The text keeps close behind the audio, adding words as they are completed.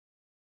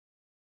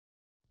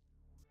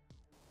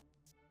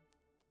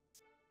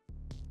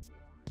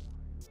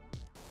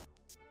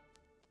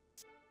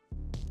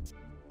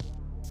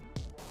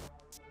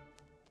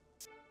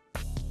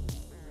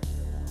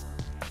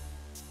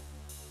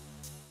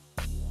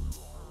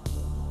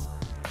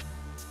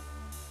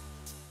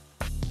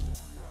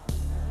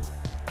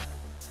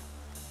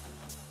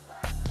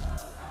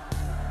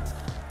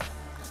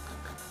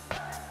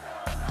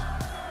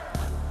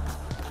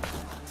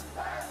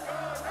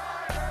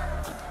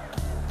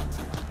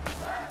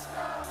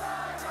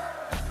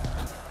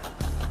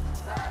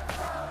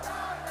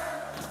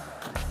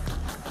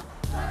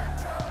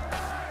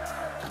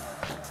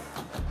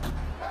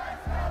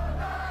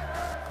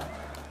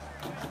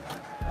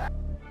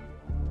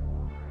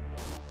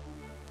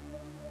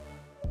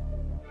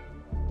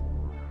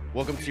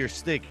Welcome to your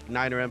Stick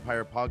Niner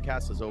Empire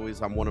podcast. As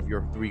always, I'm one of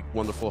your three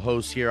wonderful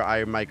hosts here. I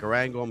am Mike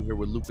Arango. I'm here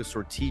with Lucas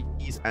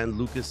Ortiz and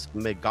Lucas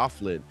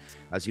McGoughlin.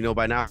 As you know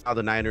by now,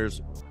 the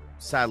Niners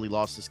sadly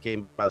lost this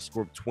game by a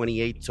score of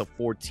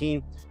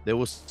 28-14. There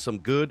was some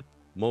good,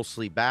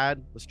 mostly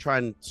bad. Let's try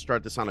and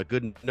start this on a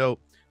good note.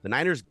 The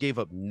Niners gave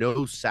up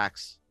no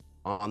sacks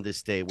on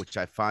this day, which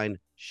I find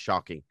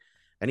shocking.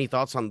 Any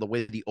thoughts on the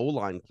way the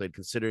O-line played,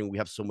 considering we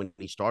have so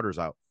many starters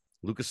out?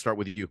 Lucas, start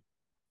with you.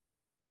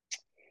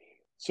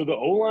 So the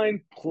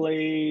O-line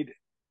played,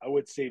 I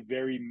would say,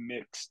 very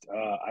mixed.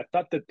 I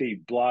thought that they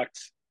blocked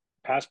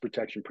pass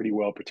protection pretty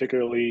well,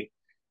 particularly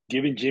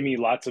giving Jimmy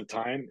lots of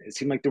time. It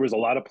seemed like there was a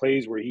lot of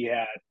plays where he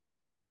had,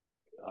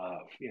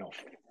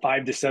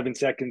 5 to 7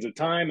 seconds of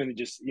time, and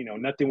just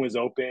nothing was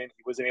open.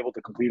 He wasn't able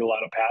to complete a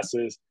lot of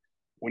passes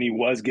when he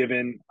was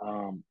given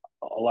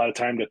a lot of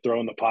time to throw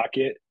in the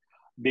pocket.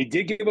 They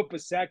did give up a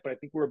sack, but I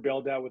think we were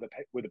bailed out with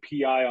a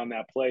PI on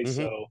that play. Mm-hmm.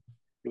 So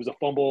it was a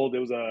fumble.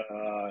 There was a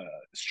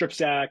strip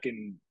sack,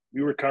 and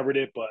we recovered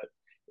it, but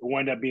it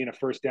wound up being a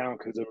first down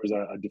because there was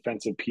a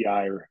defensive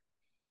PI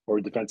or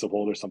a defensive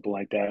hold or something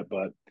like that.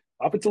 But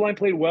offensive line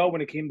played well when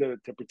it came to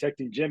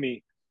protecting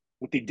Jimmy.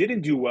 What they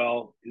didn't do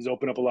well is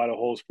open up a lot of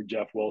holes for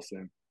Jeff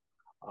Wilson.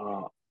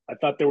 I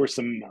thought there were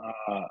some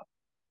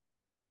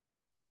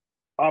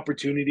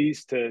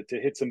opportunities to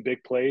hit some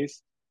big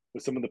plays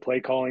with some of the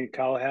play calling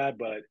Kyle had,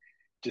 but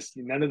just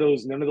none of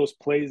those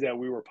plays that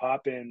we were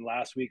popping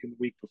last week and the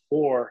week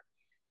before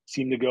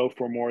seemed to go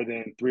for more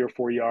than 3 or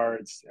 4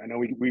 yards. I know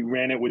we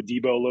ran it with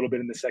Debo a little bit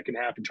in the second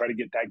half and try to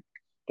get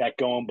that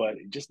going, but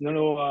just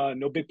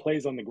no big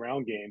plays on the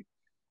ground game.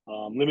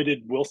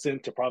 Limited Wilson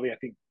to probably, I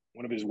think,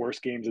 one of his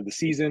worst games of the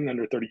season,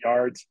 under 30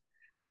 yards.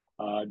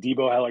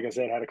 Debo had, like I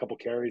said, had a couple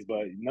carries,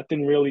 but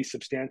nothing really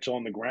substantial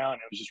on the ground.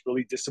 It was just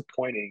really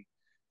disappointing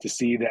to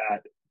see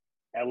that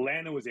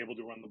Atlanta was able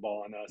to run the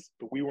ball on us,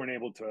 but we weren't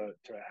able to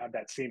have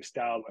that same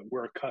style that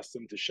we're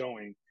accustomed to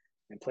showing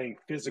and playing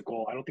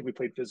physical. I don't think we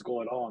played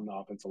physical at all on the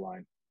offensive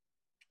line.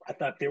 I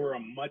thought they were a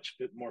much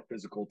more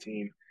physical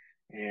team,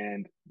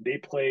 and they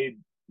played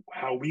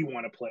how we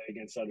want to play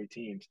against other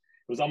teams.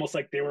 It was almost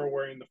like they were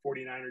wearing the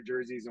 49er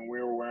jerseys and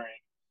we were wearing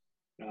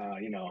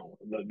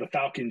the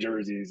Falcon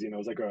jerseys. It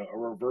was like a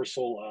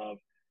reversal of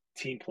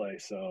team play.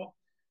 So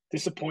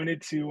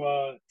disappointed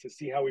to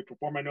see how we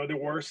perform. I know there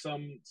were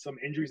some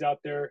injuries out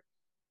there.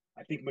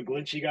 I think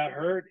McGlinchey got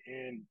hurt,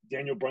 and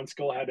Daniel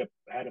Brunskill had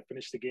to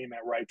finish the game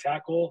at right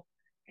tackle,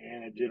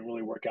 and it didn't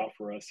really work out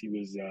for us. He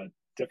was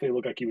definitely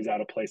looked like he was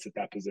out of place at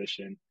that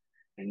position,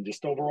 and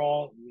just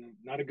overall,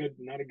 not a good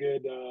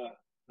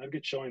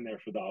showing there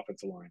for the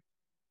offensive line.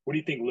 What do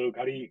you think, Luke?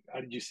 How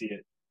did you see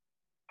it?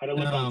 How did it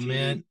look on Oh TV?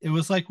 man, it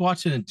was like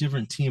watching a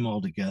different team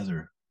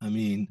altogether. I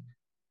mean,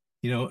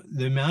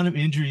 the amount of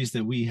injuries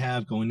that we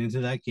have going into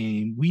that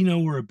game, we know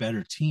we're a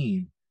better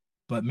team,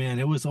 but man,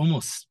 it was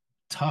almost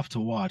tough to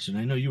watch. And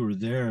I know you were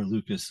there,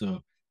 Lucas, so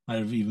it might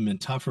have even been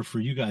tougher for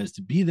you guys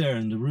to be there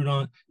and to root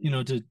on,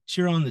 to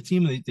cheer on the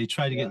team. They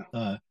try to get,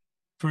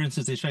 for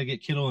instance, they try to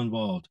get Kittle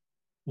involved.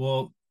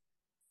 Well,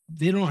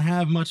 they don't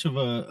have much of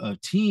a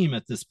team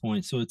at this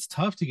point, so it's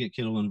tough to get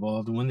Kittle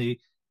involved. And when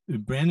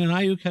Brandon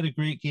Ayuk had a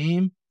great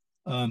game,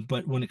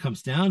 but when it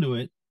comes down to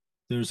it,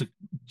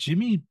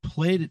 Jimmy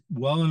played it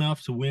well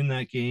enough to win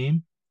that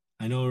game.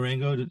 I know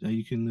Arango,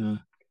 you can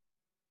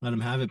let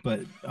him have it, but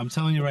I'm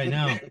telling you right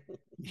now,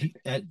 he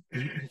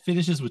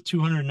finishes with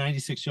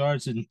 296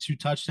 yards and 2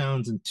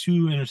 touchdowns and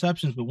 2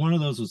 interceptions, but one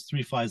of those was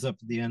 3 flies up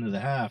at the end of the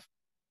half.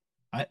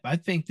 I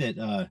think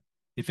that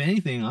if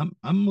anything,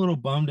 I'm a little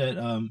bummed at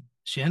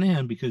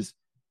Shanahan, because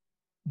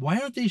why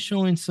aren't they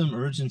showing some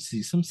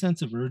urgency, some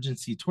sense of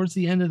urgency towards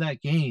the end of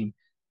that game?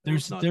 They're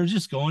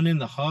just going in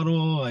the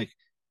huddle like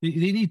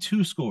they need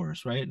 2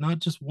 scores, right? Not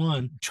just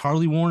one.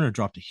 Charlie Warner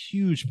dropped a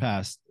huge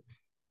pass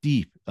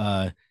deep.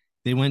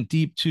 They went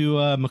deep to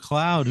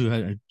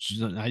McLeod,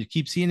 I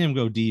keep seeing him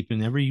go deep,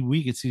 and every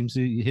week it seems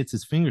he hits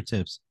his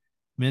fingertips.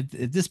 I mean,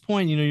 at this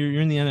point,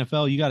 you're in the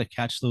NFL. You got to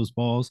catch those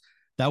balls.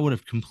 That would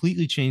have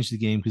completely changed the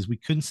game, because we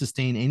couldn't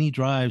sustain any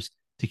drives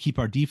to keep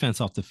our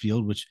defense off the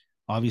field, which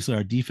obviously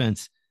our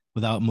defense,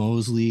 without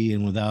Mosley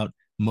and without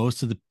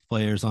most of the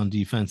players on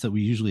defense that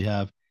we usually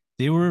have,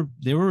 they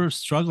were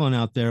struggling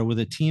out there with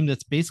a team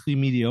that's basically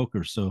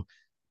mediocre. So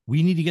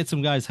we need to get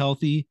some guys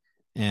healthy,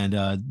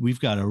 and we've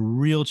got a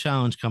real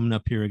challenge coming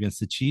up here against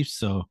the Chiefs.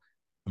 So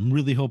I'm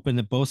really hoping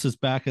that Bosa's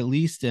back at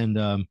least. And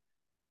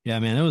yeah,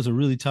 man, it was a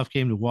really tough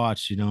game to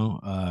watch.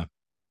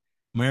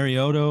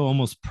 Mariota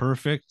almost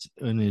perfect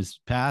in his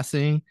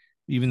passing,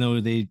 even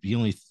though he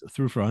only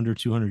threw for under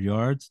 200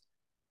 yards.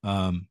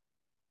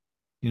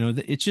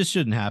 It just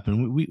shouldn't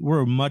happen. We're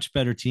a much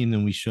better team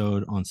than we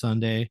showed on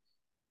Sunday,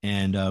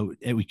 and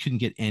we couldn't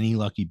get any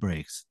lucky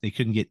breaks. They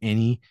couldn't get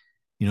any.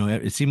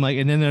 It seemed like,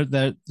 and then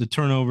the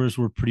turnovers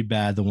were pretty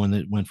bad. The one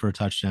that went for a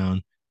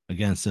touchdown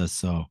against us.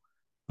 So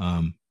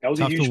that was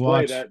a tough huge to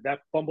play. watch. That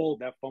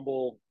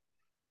fumble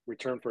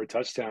return for a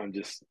touchdown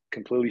just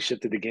completely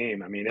shifted the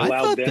game. I mean, it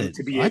allowed them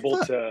to be able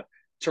to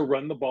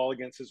run the ball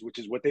against us, which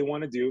is what they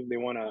want to do. They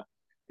want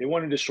they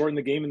wanted to shorten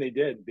the game, and they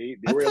did. They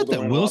I were able thought to that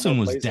run a lot Wilson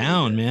more was plays than we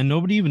down, did. man.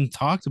 Nobody even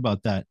talked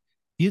about that.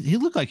 He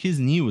looked like his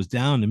knee was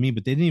down to me,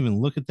 but they didn't even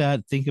look at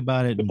that, think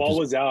about it, The and ball just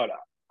was out.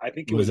 I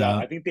think it was was out.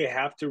 I out. think they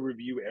have to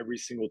review every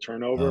single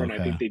turnover, Oh, and I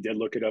okay. think they did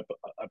look it up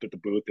at the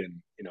booth.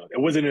 And it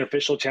wasn't an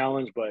official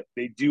challenge, but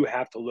they do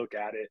have to look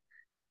at it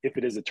if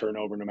it is a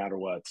turnover, no matter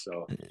what.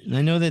 So And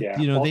I know that yeah,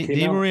 ball came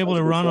they were out. That able was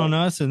to a big run on play.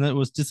 us, and that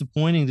was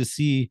disappointing to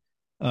see.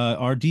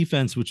 Our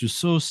defense, which was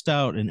so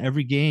stout in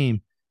every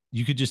game,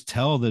 you could just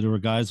tell that there were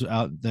guys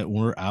out that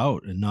were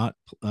out and not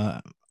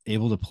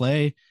able to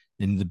play,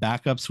 and the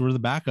backups were the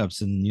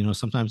backups. And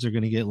sometimes they're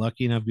going to get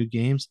lucky and have good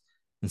games.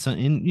 And so,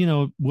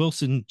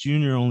 Wilson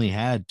Jr. only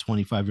had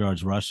 25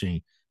 yards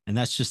rushing, and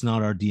that's just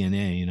not our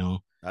DNA.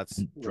 That's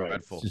And Right. it's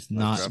dreadful. just That's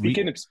not. dreadful. Yeah,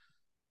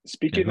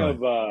 go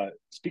ahead.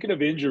 Speaking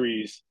of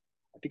injuries,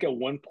 I think at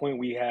one point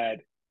we had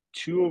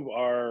two of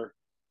our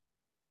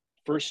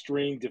first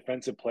string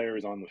defensive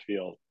players on the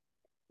field.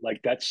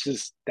 Like that's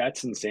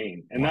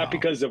insane, and not Wow.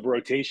 because of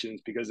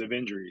rotations, because of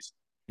injuries.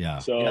 Yeah. Yeah,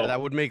 So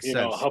that would make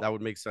sense. That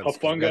would make sense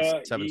because we had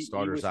Hafunga, seven he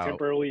starters was out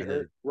temporarily and hurt.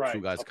 then two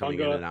Right, guys coming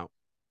in Hafunga. and out.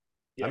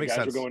 That Yeah, makes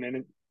guys were sense.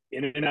 going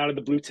in and out of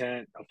the blue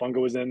tent. Hafunga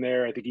was in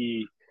there. I think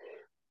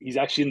he's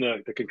actually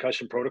in the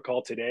concussion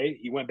protocol today.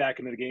 He went back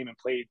into the game and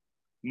played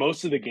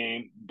most of the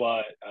game,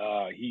 but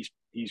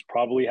he's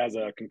probably has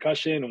a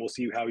concussion, and we'll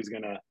see how he's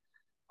gonna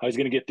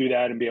get through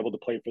that and be able to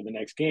play for the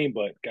next game.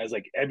 But guys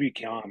like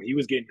Ebukam, he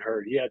was getting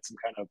hurt. He had some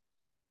kind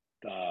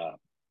of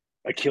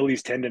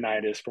Achilles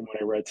tendonitis from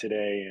what I read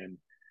today, and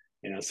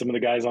some of the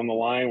guys on the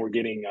line were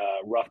getting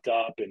roughed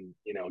up and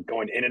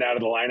going in and out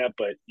of the lineup,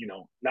 but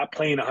not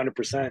playing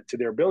 100% to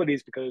their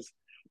abilities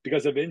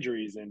because of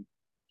injuries. And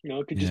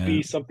it could just Yeah.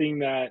 be something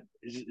that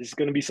is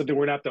going to be something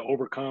we're going to have to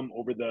overcome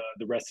over the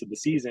rest of the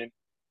season.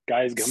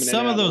 Guys coming in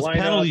Some and of out of the those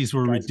lineup, penalties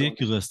were guys going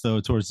ridiculous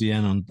though towards the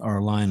end on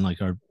our line. Like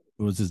what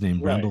was his name?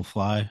 right. Brendel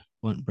Fly.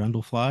 What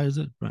Brendel Fly is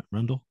it?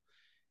 Brendel?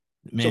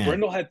 So Man,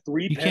 Brendel had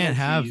three you can't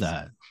have penalties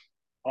that.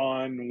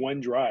 on one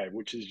drive,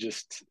 which is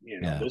just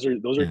Yeah. those are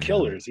Can't have it.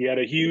 killers. He had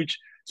a huge.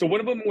 So one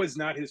of them was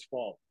not his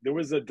fault. There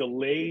was a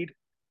delayed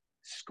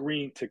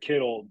screen to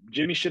Kittle.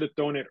 Jimmy should have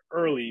thrown it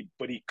early,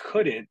 but he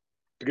couldn't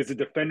because the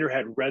defender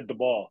had read the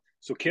ball.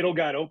 So Kittle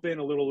got open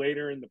a little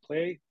later in the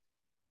play.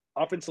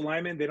 Offensive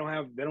linemen, they don't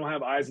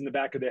have eyes in the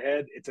back of their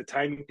head. It's a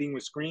timing thing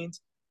with screens.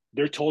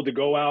 They're told to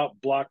go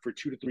out, block for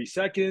 2 to 3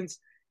 seconds,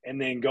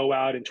 and then go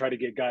out and try to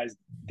get guys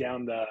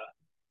down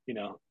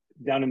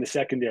down in the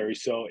secondary.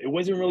 So it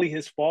wasn't really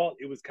his fault.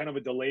 It was kind of a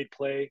delayed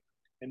play,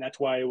 and that's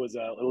why it was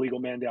a illegal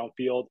man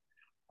downfield.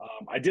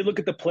 I did look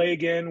at the play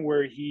again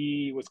where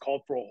he was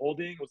called for a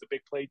holding. It was a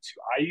big play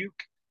to Ayuk.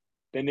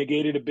 They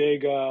negated a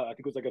big, I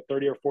think it was like a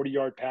 30 or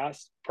 40-yard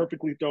pass.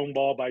 Perfectly thrown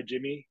ball by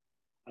Jimmy,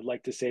 I'd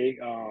like to say.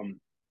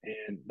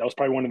 And that was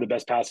probably one of the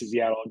best passes he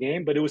had all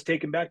game, but it was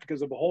taken back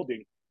because of a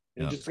holding.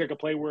 And Yeah. just like a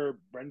play where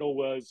Brendel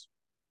was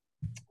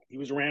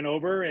ran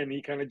over and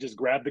he kind of just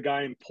grabbed the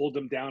guy and pulled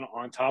him down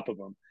on top of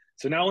him.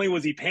 So not only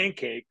was he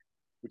pancaked,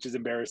 which is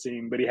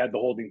embarrassing, but he had the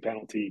holding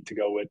penalty to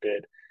go with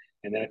it.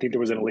 And then I think there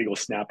was an illegal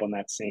snap on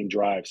that same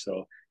drive.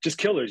 So just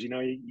killers,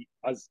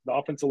 as the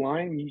offensive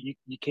line,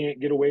 you can't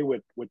get away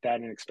with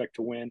that and expect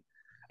to win,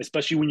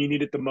 especially when you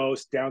need it the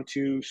most, down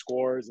 2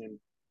 scores and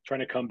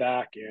trying to come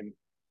back. And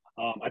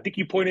I think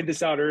you pointed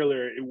this out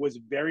earlier. It was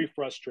very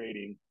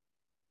frustrating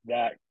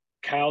that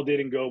Kyle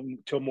didn't go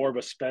to more of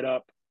a sped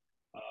up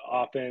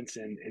offense,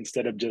 and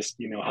instead of just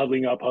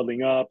huddling up,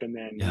 and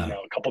then Yeah.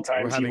 a couple We're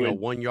times he having a would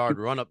 1 yard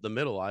run up the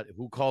middle.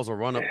 Who calls a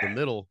run up the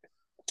middle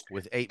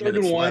with 8 third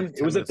minutes and one. left?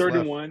 It was a 10 minutes third and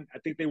left. one. I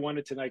think they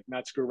wanted to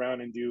not screw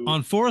around and do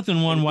On 4th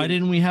and 1, why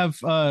anything. didn't we have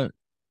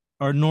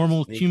our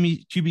normal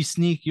Sneak. QB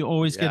sneak? You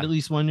always get Yeah. at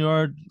least 1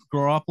 yard.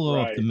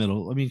 Garoppolo up the Right.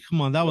 middle. I mean,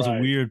 come on, that was a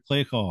Right. weird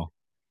play call.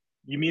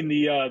 You mean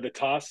the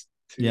toss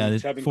to Yeah,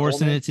 Tevin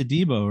forcing Coleman? it to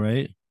Debo,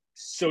 right?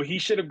 So he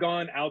should have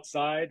gone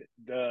outside.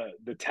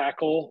 The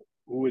tackle,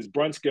 who was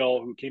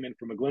Brunskill, who came in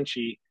from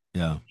McGlinchey,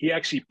 Yeah. he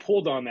actually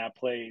pulled on that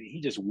play and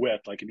he just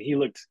whipped. Like, I mean, he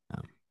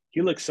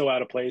looked so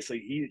out of place.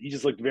 Like he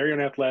just looked very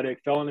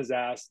unathletic, fell on his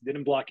ass,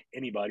 didn't block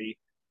anybody,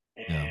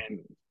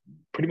 and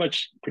pretty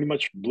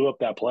much blew up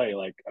that play.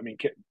 Like, I mean,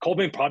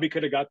 Coleman probably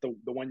could have got the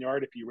 1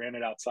 yard if he ran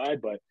it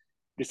outside, but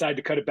decided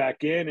to cut it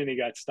back in and he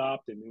got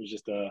stopped, and it was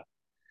just a.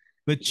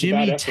 But It's a bad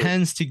Jimmy effort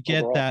tends to get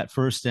overall. that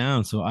first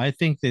down. So I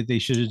think that they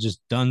should have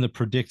just done the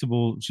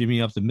predictable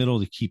Jimmy up the middle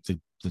to keep the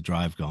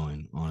drive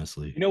going,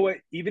 honestly. You know what?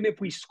 Even if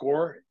we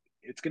score,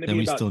 it's going to Then be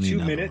we about still need 2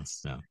 another one.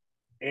 minutes. Yeah.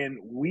 And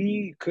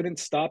we couldn't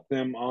stop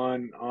them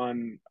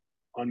on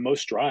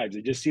most drives.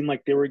 It just seemed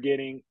like they were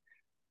getting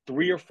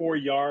 3 or 4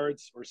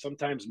 yards or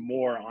sometimes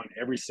more on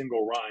every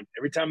single run.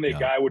 Every time the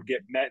guy would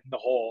get met in the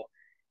hole,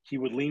 he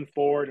would lean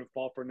forward and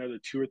fall for another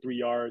 2 or 3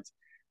 yards.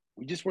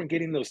 We just weren't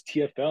getting those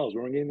TFLs.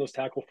 We weren't getting those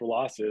tackle for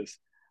losses.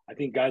 I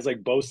think guys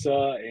like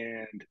Bosa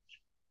and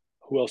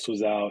who else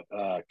was out?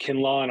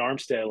 Kinlaw and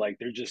Armstead, like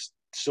they're just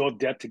so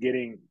adept to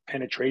getting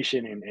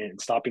penetration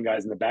and stopping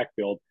guys in the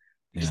backfield.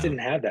 We just didn't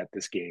have that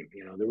this game.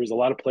 There was a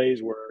lot of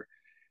plays where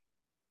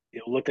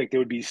it looked like they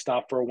would be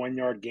stopped for a 1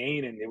 yard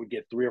gain and they would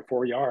get 3 or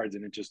 4 yards,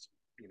 and it just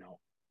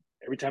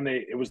every time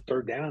it was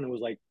third down, it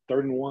was like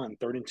 3rd and 1,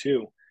 3rd and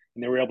 2,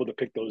 and they were able to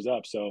pick those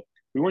up. So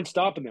we weren't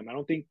stopping them. I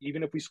don't think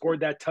even if we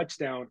scored that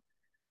touchdown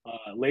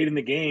late in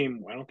the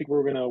game, I don't think we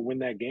were going to win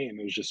that game.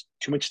 It was just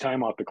too much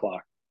time off the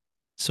clock.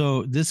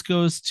 So this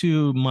goes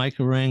to Mike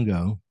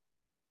Arango.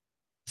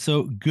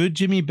 So good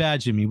Jimmy,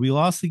 bad Jimmy. We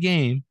lost the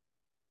game.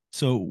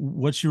 So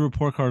what's your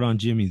report card on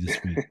Jimmy this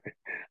week?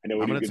 I know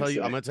what I'm you're going to tell say.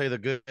 you. I'm going to tell you the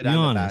good Be and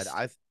honest. the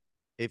bad.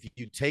 If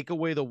you take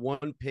away the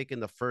one pick in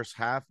the first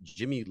half,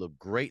 Jimmy looked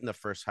great in the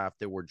first half.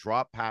 There were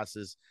drop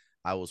passes.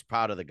 I was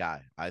proud of the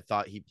guy. I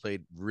thought he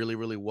played really,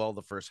 really well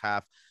the first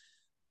half.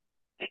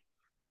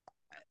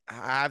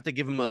 I have to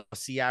give him a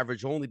C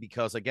average only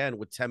because, again,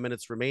 with 10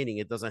 minutes remaining,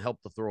 it doesn't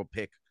help to throw a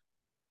pick.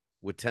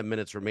 With 10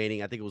 minutes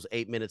remaining, I think it was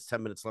 8 minutes,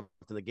 10 minutes left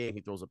in the game.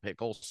 He throws a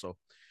pick also.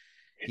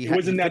 It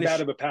wasn't that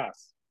bad of a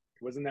pass.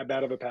 It wasn't that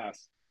bad of a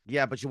pass.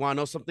 Yeah, but you want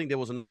to know something? There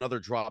was another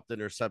dropped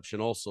interception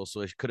also,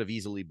 so it could have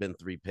easily been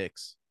 3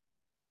 picks.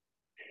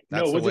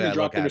 No, it wasn't a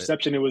dropped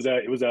interception. It was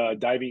a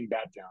diving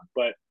bat down.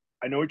 But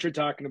I know what you're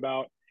talking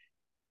about.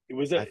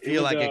 I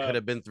feel like it could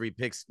have been 3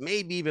 picks,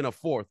 maybe even a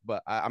 4th,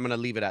 but I'm gonna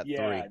leave it at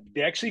 3.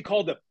 They actually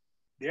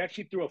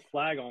threw a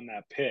flag on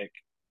that pick.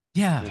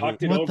 Yeah,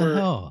 talked it what over. The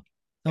hell?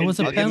 That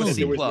was a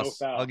penalty.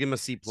 I'll give him a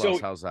C plus.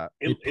 So how's that?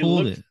 It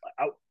pulled it.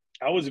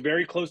 I was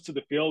very close to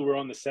the field. We're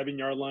on the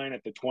 7-yard line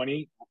at the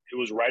 20. It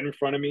was right in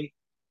front of me.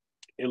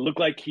 It looked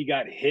like he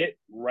got hit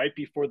right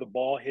before the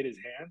ball hit his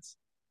hands,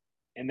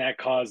 and that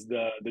caused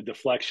the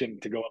deflection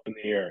to go up in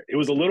the air. It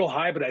was a little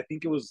high, but I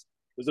think it was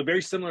a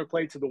very similar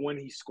play to the one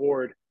he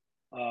scored.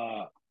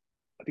 I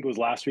think it was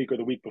last week or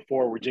the week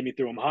before, where Jimmy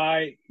threw him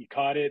high. He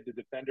caught it. The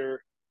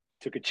defender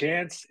took a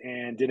chance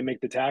and didn't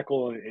make the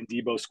tackle, and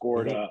Debo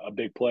scored a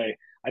big play.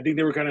 I think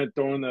they were kind of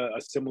throwing a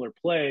similar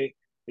play.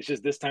 It's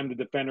just this time the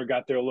defender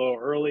got there a little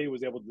early,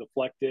 was able to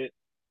deflect it,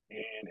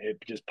 and it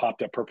just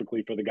popped up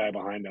perfectly for the guy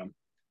behind him.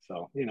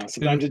 So,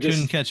 sometimes it just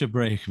couldn't catch a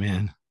break,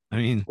 man. I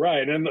mean,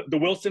 right. And the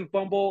Wilson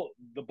fumble,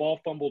 the ball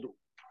fumbled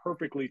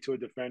perfectly to a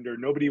defender.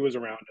 Nobody was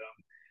around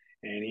him,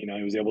 and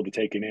he was able to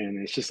take it in.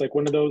 It's just like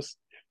one of those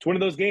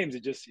games.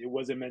 It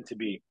wasn't meant to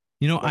be.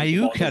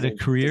 Ayuk had a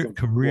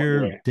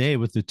career day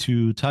with the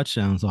 2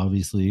 touchdowns,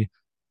 obviously,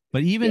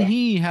 but even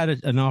he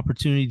had an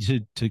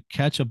opportunity to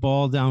catch a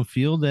ball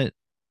downfield that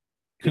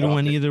could have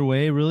went either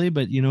way, really.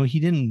 But he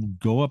didn't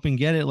go up and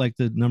get it like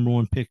the number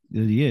 1 pick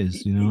that he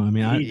is. I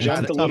mean, he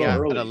jumped a little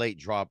early. A late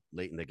drop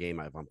late in the game,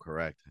 if I'm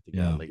correct. I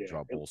think a late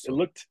drop also.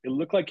 It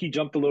looked like he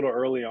jumped a little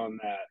early on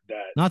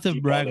that. Not to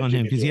brag on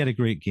him because he had a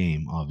great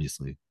game,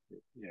 obviously.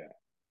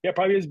 Yeah,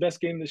 probably his best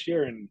game this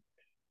year, and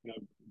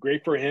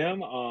great for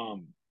him.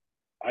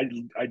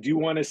 I do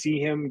want to see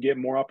him get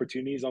more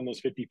opportunities on those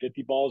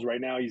 50-50 balls.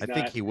 Right now, I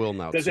think he will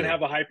now. Doesn't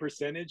have a high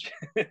percentage.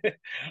 I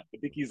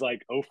think he's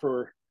like 0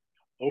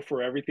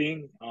 for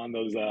everything on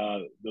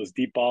those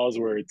deep balls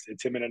where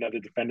it's him and another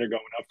defender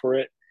going up for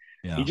it.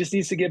 Yeah. He just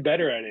needs to get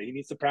better at it. He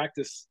needs to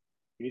practice.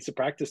 He needs to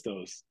practice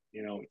those.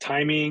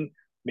 Timing,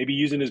 maybe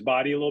using his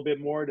body a little bit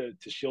more to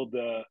shield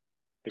the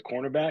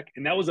cornerback.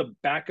 And that was a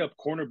backup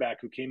cornerback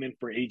who came in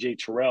for AJ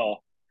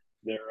Terrell,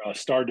 their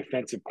star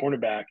defensive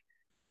cornerback.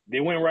 They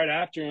went right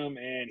after him,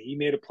 and he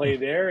made a play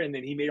there, and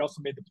then he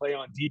also made the play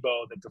on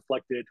Debo that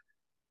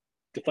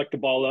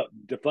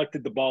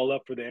deflected the ball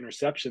up for the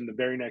interception the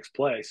very next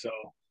play. So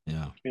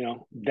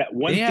that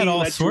one they had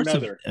all sorts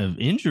of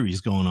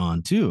injuries going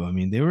on too. I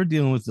mean, they were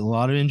dealing with a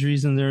lot of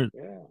injuries in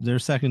their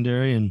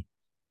secondary, and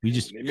we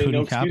just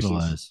couldn't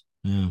capitalize.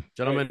 Yeah,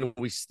 gentlemen,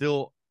 we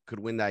still could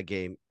win that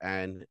game,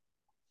 and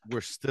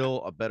we're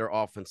still a better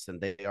offense than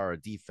they are a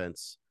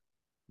defense.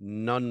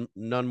 None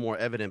more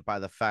evident by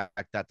the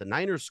fact that the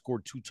Niners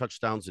scored 2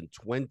 touchdowns in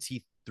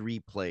 23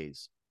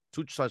 plays.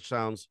 2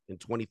 touchdowns in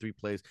 23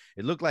 plays.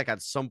 It looked like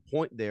at some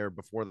point there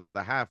before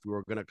the half we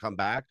were going to come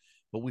back,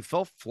 but we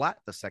fell flat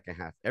the second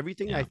half.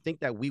 Everything I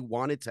think that we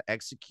wanted to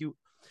execute,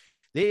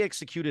 they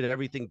executed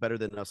everything better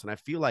than us, and I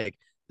feel like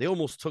they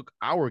almost took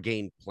our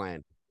game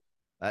plan.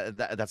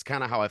 That's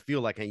kind of how I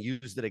feel like, and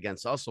used it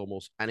against us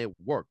almost, and it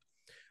worked.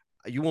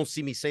 You won't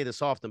see me say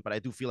this often, but I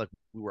do feel like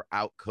we were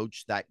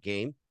out-coached that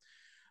game.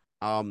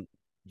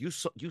 You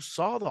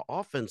saw the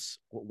offense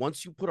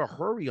once you put a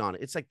hurry on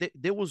it. It's like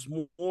there was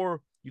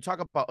more. You talk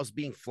about us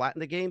being flat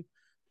in the game.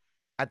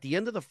 At the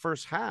end of the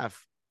first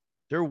half,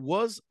 there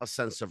was a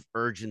sense of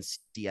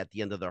urgency at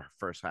the end of the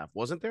first half,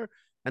 wasn't there?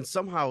 And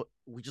somehow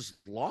we just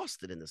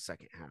lost it in the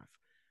second half,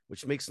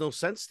 which makes no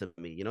sense to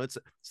me. It's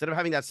instead of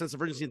having that sense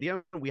of urgency at the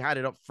end, we had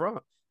it up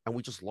front and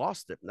we just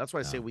lost it. And that's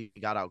why I say we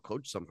got out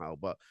coached somehow.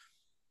 But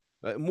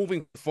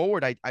moving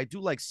forward, I do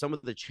like some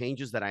of the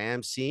changes that I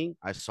am seeing.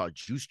 I saw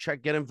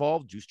Juszczyk get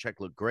involved. Juszczyk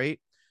looked great.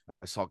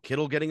 I saw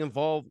Kittle getting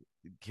involved.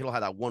 Kittle had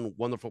that one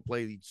wonderful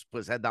play. He just put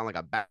his head down like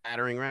a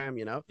battering ram,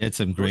 It's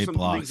some great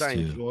blocks things I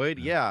enjoyed.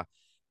 Yeah.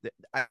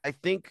 I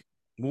think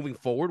moving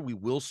forward, we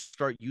will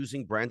start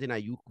using Brandon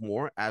Ayuk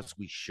more, as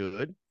we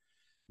should.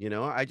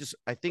 I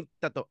think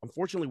that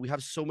unfortunately we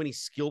have so many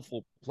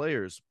skillful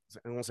players. I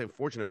don't want to say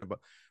unfortunate, but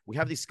we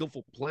have these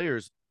skillful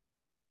players.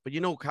 But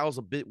Kyle's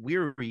a bit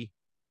weary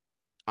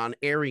on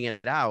airing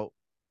it out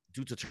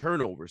due to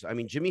turnovers. I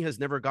mean, Jimmy has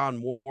never gone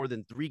more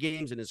than 3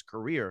 games in his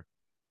career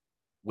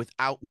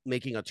without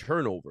making a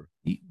turnover.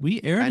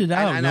 We aired it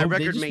out. And No, that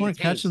they record just weren't maintains.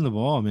 catching the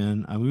ball,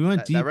 man. We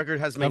went That deep record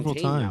has several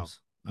maintained now. times.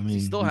 I He mean,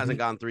 still hasn't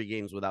gone 3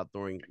 games without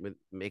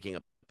making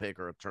a pick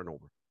or a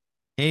turnover.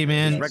 hey,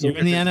 man, Yeah, you're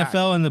in the intact.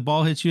 NFL and the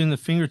ball hits you in the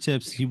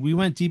fingertips. We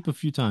went deep a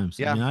few times.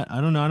 Yeah. I mean,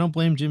 I don't know. I don't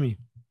blame Jimmy.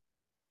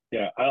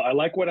 Yeah, I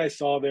like what I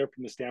saw there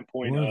from the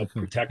standpoint Or the of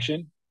coach.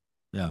 protection.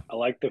 Yeah. I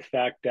like the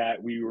fact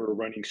that we were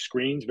running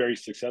screens very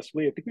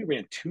successfully. I think we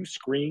ran 2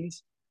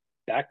 screens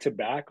back to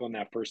back on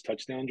that first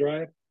touchdown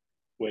drive,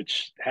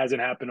 which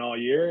hasn't happened all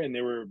year, and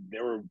they were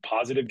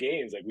positive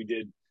gains. Like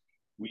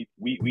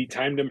we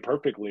timed them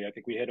perfectly. I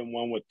think we hit him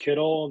one with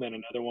Kittle, and then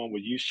another one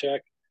with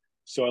Juszczyk.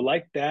 So I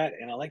like that,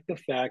 and I like the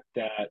fact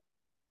that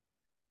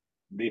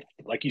they,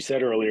 like you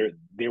said earlier,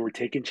 they were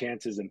taking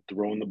chances and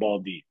throwing the ball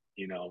deep.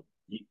 You know,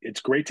 it's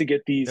great to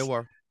get They these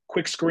were.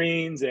 quick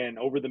screens and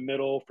over the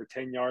middle for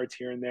 10 yards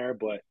here and there,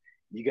 but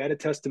you got to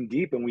test them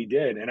deep, and we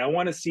did. And I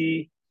want to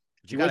see.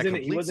 But you got to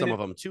complete some of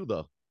them too,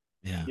 though.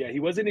 Yeah, he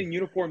wasn't in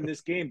uniform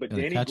this game, but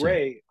Gotta Danny catch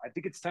Gray, I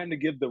think it's time to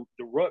give the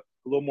rook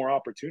a little more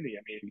opportunity.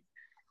 I mean,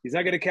 he's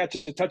not going to catch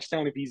a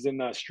touchdown if he's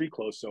in street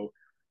clothes. So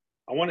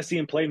I want to see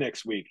him play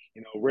next week.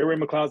 You know, Ray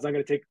McCloud's not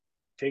going to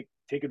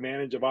take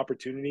advantage of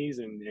opportunities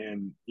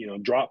and you know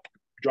drop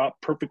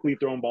perfectly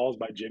thrown balls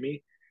by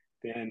Jimmy.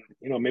 Then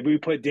you know maybe we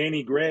put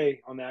Danny Gray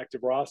on the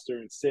active roster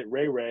and sit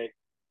Ray. You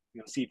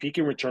know, see if he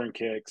can return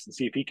kicks and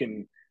see if he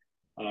can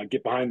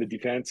get behind the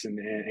defense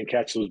and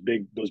catch those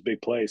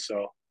big plays.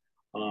 So.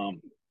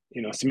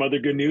 You know, some other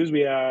good news.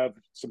 We have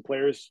some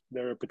players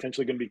that are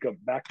potentially going to be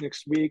back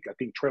next week. I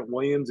think Trent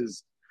Williams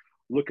is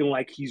looking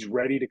like he's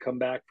ready to come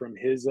back from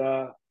his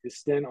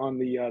stint on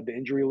the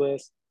injury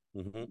list.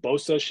 Mm-hmm.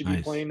 Bosa should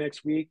be playing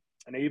next week,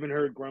 and I even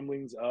heard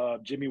grumblings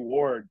of Jimmy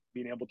Ward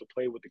being able to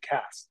play with the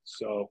cast.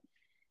 So,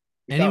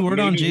 any word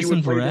on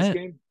Jason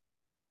Verrett?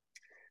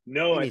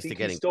 No, I needs think to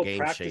get he's still in game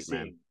practicing.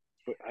 shape, man.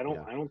 But I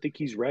don't think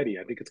he's ready.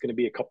 I think it's going to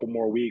be a couple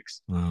more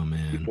weeks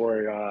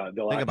before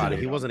they'll think about it.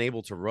 He wasn't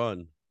able to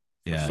run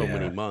for so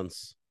many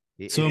months.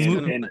 So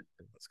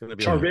it's going to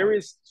be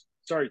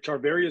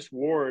Charvarius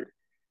Ward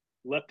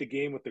left the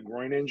game with a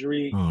groin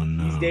injury. Oh,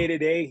 no. He's day to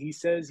day. He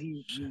says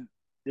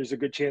there's a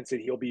good chance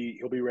that he'll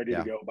be ready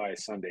to go by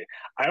Sunday.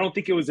 I don't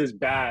think it was as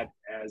bad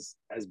as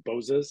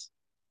Bosa's.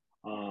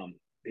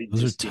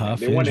 Those are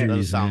tough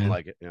injuries. Sound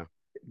like it, yeah.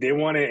 They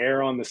want to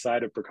err on the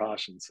side of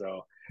precaution.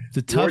 So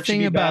the tough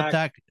thing about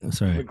that,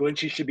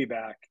 McGlinchey should be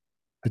back.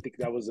 I think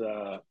that was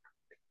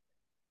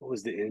what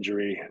was the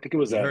injury? I think it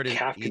was a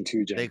calf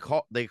contusion.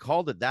 They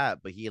called it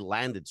that, but he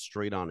landed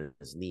straight on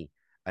his knee,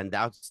 and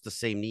that's the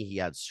same knee he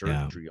had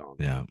surgery on.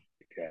 Yeah.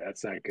 Okay,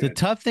 that's not good. The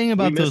tough thing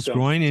about those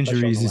groin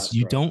injuries is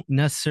you don't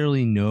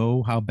necessarily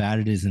know how bad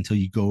it is until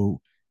you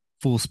go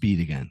full speed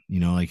again,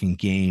 you know, like in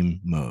game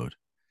mode.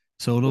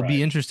 So it'll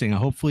be interesting.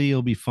 Hopefully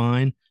you'll be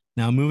fine.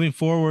 Now, moving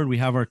forward, we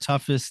have our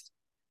toughest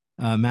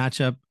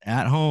matchup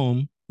at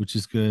home, which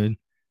is good.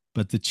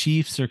 But the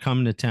Chiefs are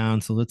coming to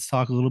town. So let's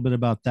talk a little bit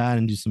about that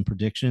and do some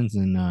predictions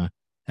and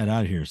head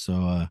out of here.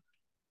 So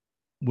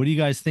what are you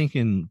guys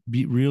thinking?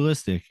 Be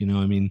realistic. You know,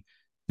 I mean,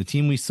 the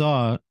team we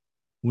saw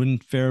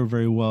wouldn't fare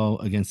very well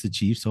against the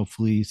Chiefs.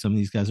 Hopefully some of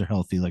these guys are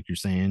healthy, like you're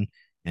saying,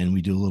 and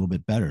we do a little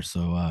bit better.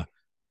 So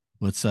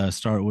let's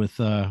start with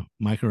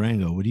Mike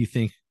Arango. What do you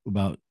think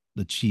about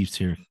the Chiefs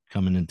here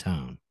coming in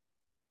town?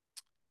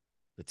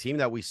 The team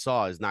that we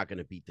saw is not going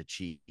to beat the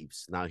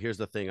Chiefs. Now, here's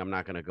the thing. I'm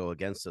not going to go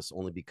against this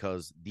only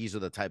because these are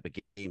the type of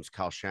games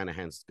Kyle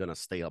Shanahan's going to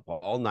stay up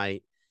all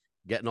night,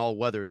 getting all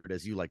weathered,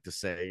 as you like to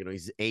say. You know,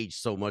 he's aged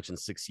so much in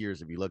 6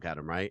 years if you look at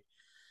him, right?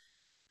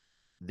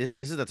 This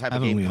is the type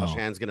of game Kyle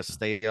Shanahan's going to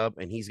stay up,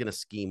 and he's going to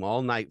scheme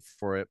all night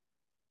for it.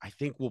 I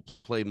think we'll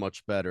play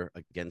much better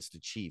against the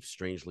Chiefs,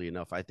 strangely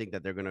enough. I think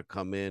that they're going to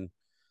come in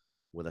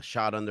with a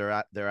shot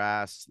under their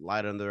ass,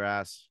 light under their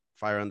ass,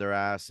 fire under their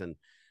ass, and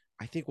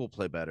I think we'll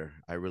play better.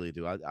 I really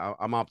do.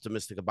 I'm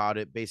optimistic about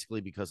it,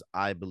 basically because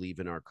I believe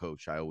in our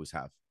coach. I always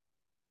have.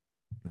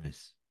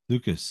 Nice.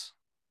 Lucas.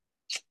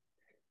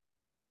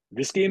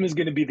 This game is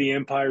going to be the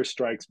Empire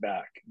Strikes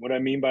Back. What I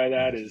mean by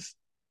that is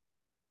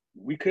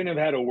we couldn't have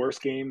had a worse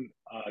game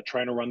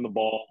trying to run the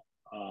ball,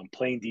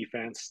 playing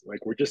defense.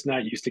 Like, we're just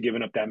not used to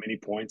giving up that many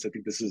points. I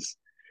think this is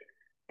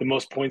the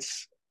most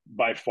points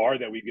by far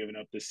that we've given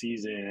up this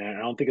season. And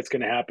I don't think it's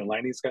going to happen.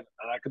 Lightning's not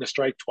going to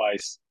strike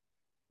twice.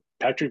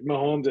 Patrick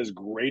Mahomes, as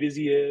great as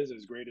he is,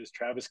 as great as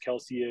Travis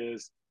Kelce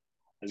is,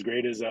 as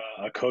great as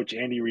a coach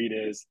Andy Reid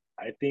is,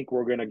 I think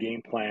we're going to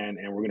game plan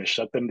and we're going to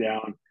shut them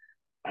down.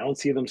 I don't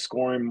see them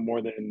scoring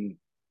more than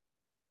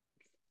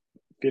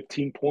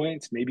 15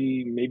 points,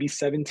 maybe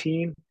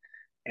 17.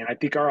 And I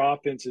think our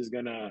offense is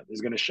gonna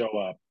show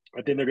up.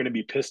 I think they're going to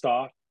be pissed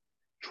off.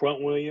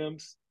 Trent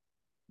Williams,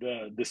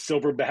 the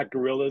silverback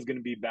gorilla, is going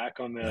to be back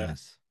on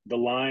the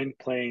line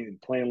playing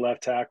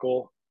left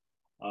tackle.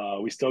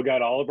 We still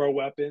got all of our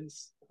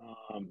weapons,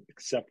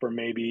 except for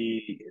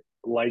maybe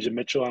Elijah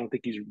Mitchell. I don't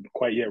think he's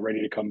quite yet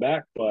ready to come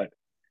back, but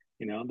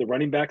you know, the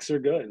running backs are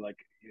good. Like,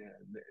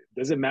 it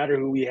doesn't matter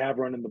who we have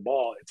running the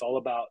ball. It's all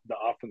about the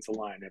offensive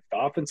line. If the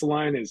offensive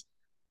line is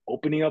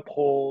opening up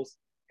holes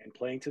and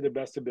playing to their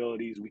best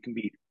abilities, we can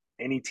beat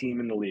any team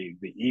in the league.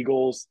 The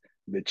Eagles,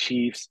 the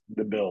Chiefs,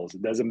 the Bills.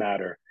 It doesn't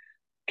matter.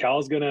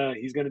 Cal's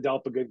he's gonna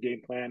develop a good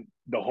game plan.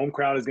 The home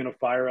crowd is gonna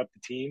fire up the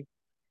team,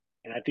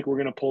 and I think we're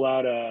gonna pull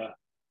out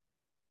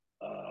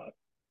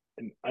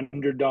an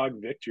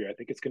underdog victory. I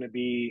think it's gonna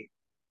be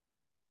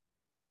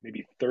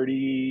maybe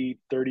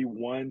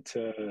 31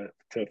 to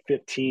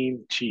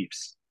 15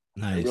 Chiefs.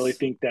 Nice. I really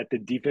think that the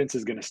defense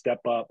is gonna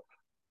step up.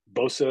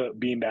 Bosa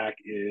being back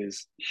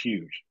is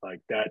huge.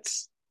 Like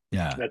that's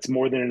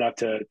more than enough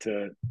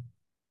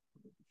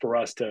for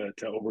us to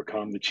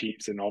overcome the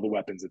Chiefs and all the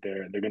weapons that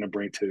they're going to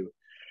bring to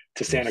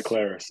Santa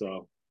Clara.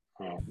 So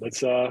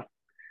let's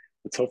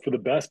hope for the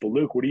best. But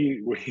Luke, what do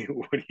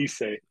you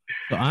say?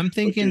 So I'm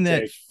thinking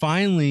that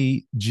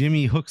finally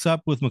Jimmy hooks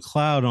up with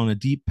McLeod on a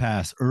deep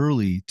pass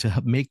early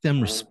to make them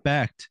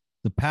respect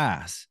the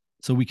pass,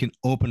 so we can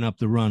open up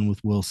the run with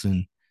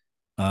Wilson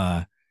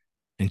and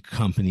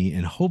company,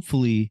 and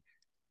hopefully,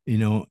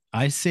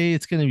 I say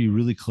it's going to be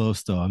really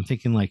close though. I'm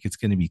thinking like it's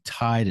going to be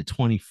tied at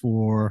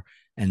 24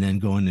 and then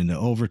going into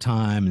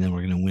overtime, and then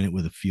we're going to win it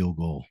with a field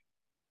goal.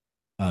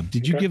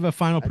 Did you give a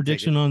final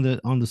prediction on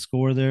the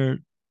score there,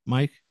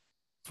 Mike,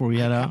 before we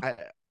head out?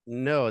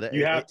 No,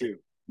 you have to.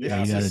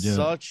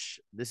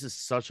 This is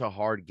such a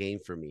hard game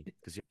for me,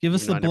 because give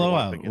us the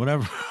blowout,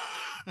 whatever.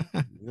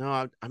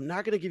 No, I'm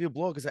not going to give you a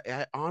blow, because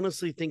I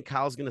honestly think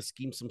Kyle's going to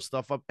scheme some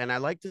stuff up, and I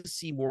like to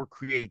see more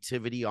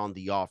creativity on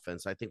the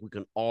offense. I think we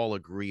can all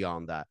agree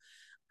on that.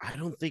 I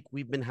don't think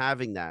we've been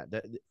having that.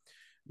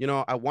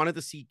 I wanted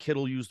to see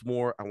Kittle used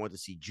more. I wanted to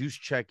see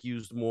Juszczyk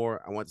used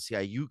more. I wanted to see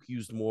Ayuk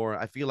used more.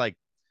 I feel like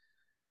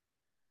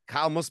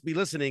Kyle must be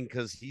listening,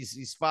 because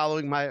he's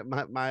following my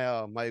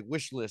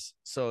wish list.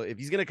 So if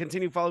he's going to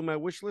continue following my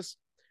wish list,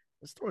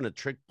 let's throw in a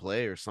trick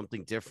play or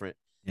something different.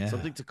 Yeah.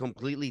 Something to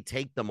completely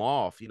take them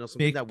off, something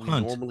big that we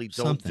normally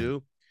don't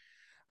do.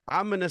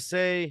 I'm going to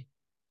say,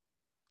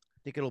 I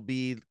think it'll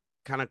be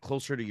kind of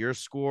closer to your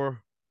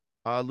score,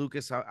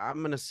 Lucas. I'm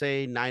going to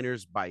say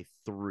Niners by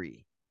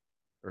 3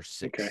 or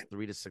 6,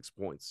 3 to 6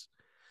 points.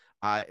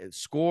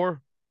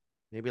 Score,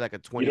 maybe like a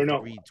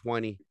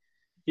 23-20.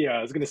 Yeah,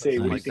 I was going to say,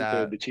 what do you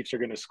think the Chiefs are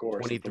going to score?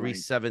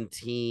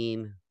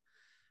 23-17,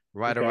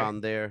 right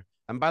around there.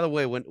 And by the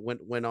way, when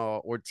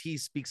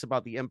Ortiz speaks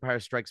about the Empire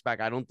Strikes Back,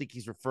 I don't think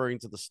he's referring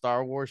to the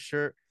Star Wars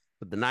shirt,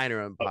 but the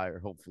Niner Empire,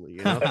 hopefully.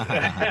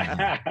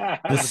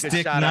 The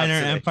stick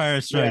Niner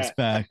Empire Strikes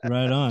Back.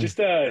 Right on. Just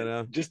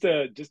a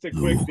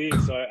quick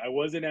thing. So I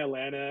was in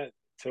Atlanta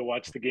to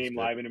watch the game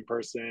live and in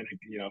person.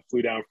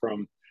 Flew down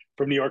from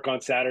New York on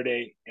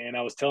Saturday, and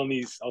I was telling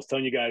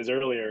you guys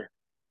earlier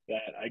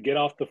that I get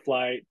off the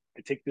flight,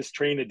 I take this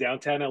train to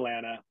downtown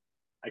Atlanta,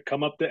 I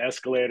come up the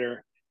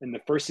escalator, and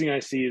the first thing I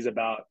see is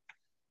about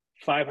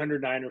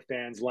 500 Niner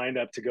fans lined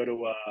up to go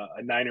to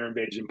a Niner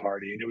invasion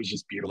party. And it was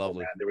just beautiful.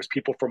 Lovely. Man. There was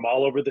people from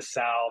all over the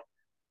South,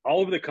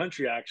 all over the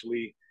country,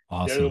 actually,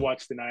 there to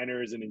watch the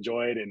Niners and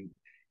enjoy it. And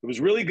it was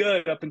really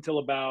good up until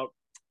about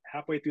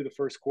halfway through the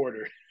first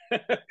quarter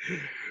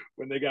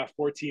when they got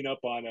 14 up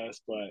on us.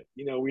 But,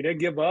 we didn't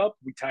give up.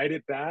 We tied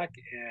it back,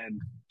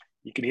 and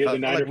you can hear the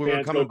Niner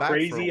fans go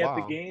crazy at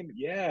the game.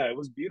 Yeah, it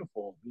was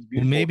beautiful. It was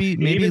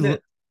beautiful. Well,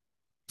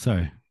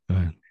 sorry, go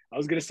ahead. I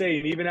was going to say,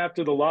 and even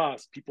after the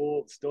loss,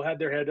 people still had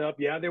their head up.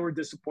 Yeah, they were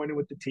disappointed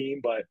with the team,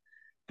 but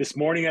this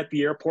morning at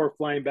the airport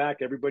flying back,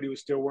 everybody was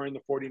still wearing the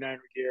 49er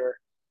gear,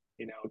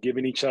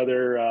 giving each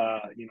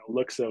other,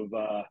 looks of,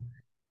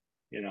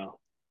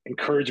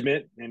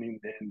 encouragement. And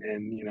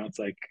it's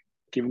like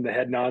giving the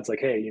head nods like,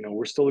 hey,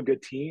 we're still a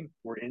good team.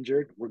 We're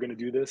injured. We're going to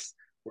do this.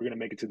 We're going to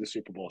make it to the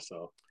Super Bowl.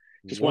 So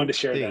just wanted to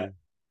share that.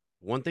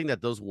 One thing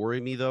that does worry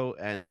me, though,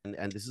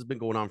 and this has been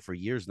going on for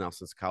years now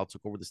since Kyle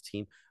took over this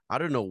team, I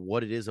don't know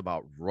what it is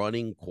about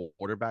running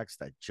quarterbacks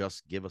that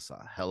just give us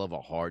a hell of a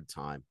hard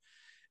time.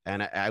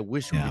 And I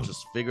wish we could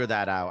just figure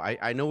that out.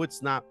 I know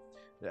it's not –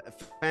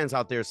 fans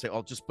out there say,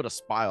 oh, just put a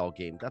spy all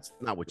game. That's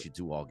not what you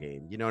do all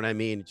game. You know what I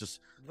mean?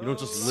 You don't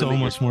just so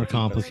much more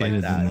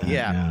complicated than that.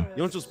 Yeah. You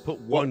don't just put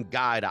one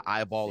guy to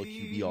eyeball a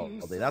QB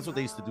all day. That's what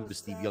they used to do with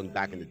Steve Young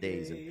back in the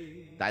days,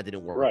 and that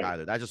didn't work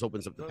either. That just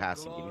opens up the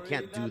passing game. You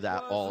can't do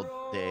that all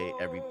day,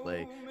 every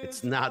play.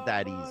 It's not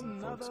that easy,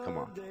 folks. Come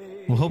on.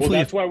 Well, hopefully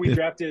that's why we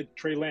drafted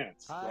Trey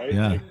Lance, right?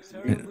 Yeah.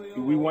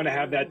 We want to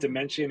have that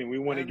dimension, and we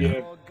want to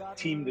give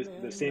team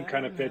the same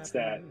kind of fits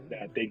that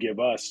they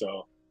give us.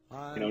 So,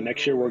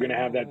 next year we're going to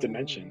have that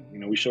dimension.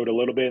 We showed a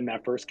little bit in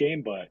that first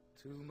game, but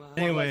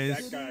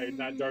anyways, that guy,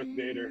 not Darth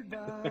Vader.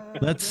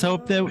 Let's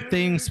hope that we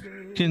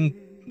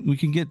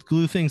can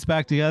glue things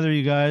back together,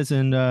 you guys.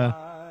 And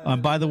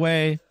by the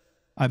way,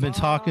 I've been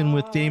talking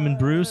with Damon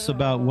Bruce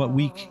about what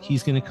week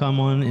he's going to come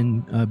on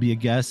and be a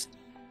guest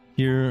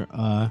here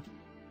on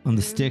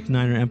the Stick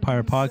Niner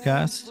Empire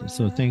podcast.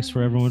 So thanks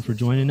for everyone for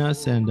joining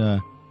us. And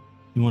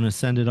you want to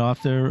send it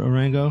off there,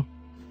 Orango?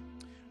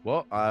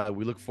 Well,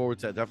 we look forward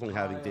to definitely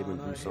having Damon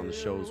Bruce on the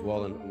show as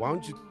well. And why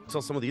don't you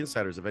tell some of the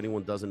insiders, if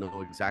anyone doesn't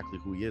know exactly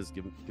who he is,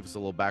 give us a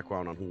little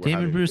background on who we're Damon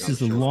having Bruce on is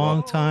the a show as well.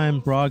 long-time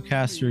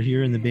broadcaster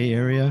here in the Bay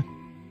Area.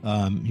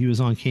 He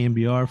was on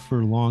KMBR for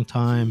a long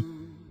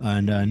time,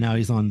 and now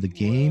he's on The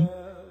Game.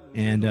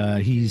 And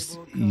he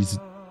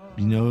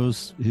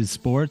knows his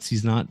sports.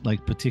 He's not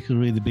like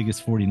particularly the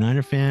biggest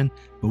 49er fan,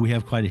 but we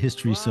have quite a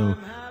history. So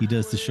he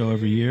does the show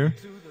every year.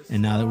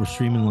 And now that we're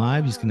streaming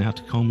live, he's going to have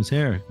to comb his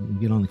hair and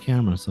get on the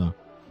camera. So,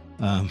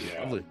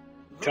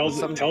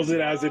 tells it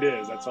as it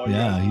is. That's all.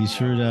 Yeah, he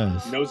sure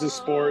does. Knows his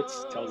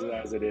sports, tells it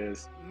as it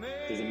is.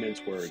 Doesn't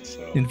mince words.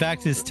 So, in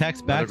fact, his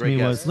text back to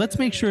me was, "Let's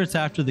make sure it's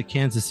after the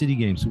Kansas City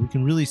game, so we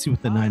can really see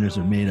what the Niners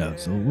are made of."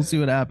 So we'll see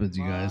what happens,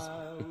 you guys.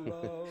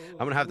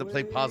 I'm gonna have to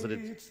play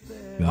positive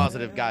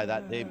guy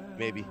that day.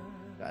 Maybe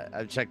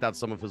I've checked out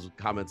some of his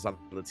comments on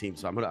the team,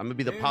 so I'm gonna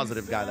be the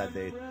positive guy that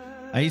day.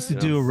 I used to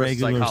do a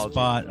regular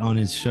spot on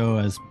his show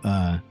as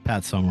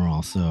Pat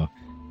Summerall, so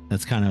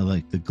that's kind of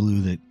like the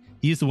glue that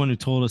he's the one who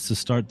told us to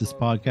start this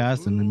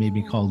podcast, and then made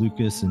me call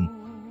Lucas, and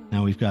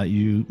now we've got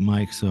you,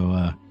 Mike.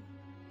 So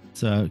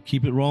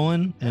keep it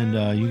rolling, and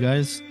you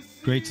guys,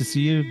 great to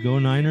see you. Go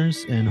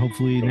Niners, and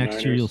hopefully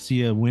next year you'll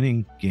see a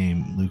winning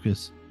game,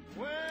 Lucas.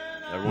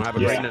 Everyone have a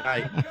great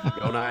night.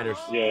 Go Niners.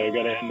 Yeah,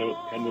 got to end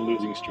the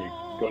losing streak.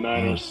 Go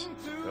Niners.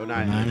 Go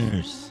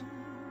Niners.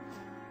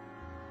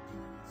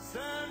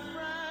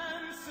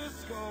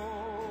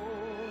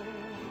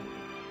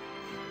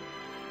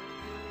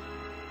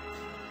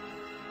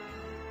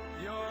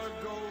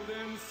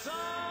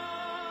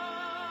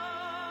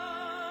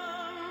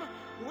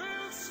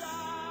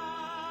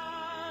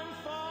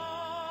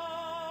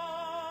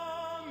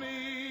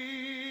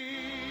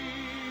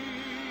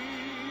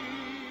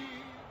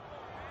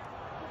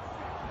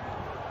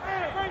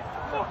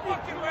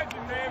 Fucking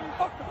legend, man.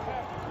 Fuck the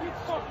Packers. You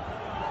fucking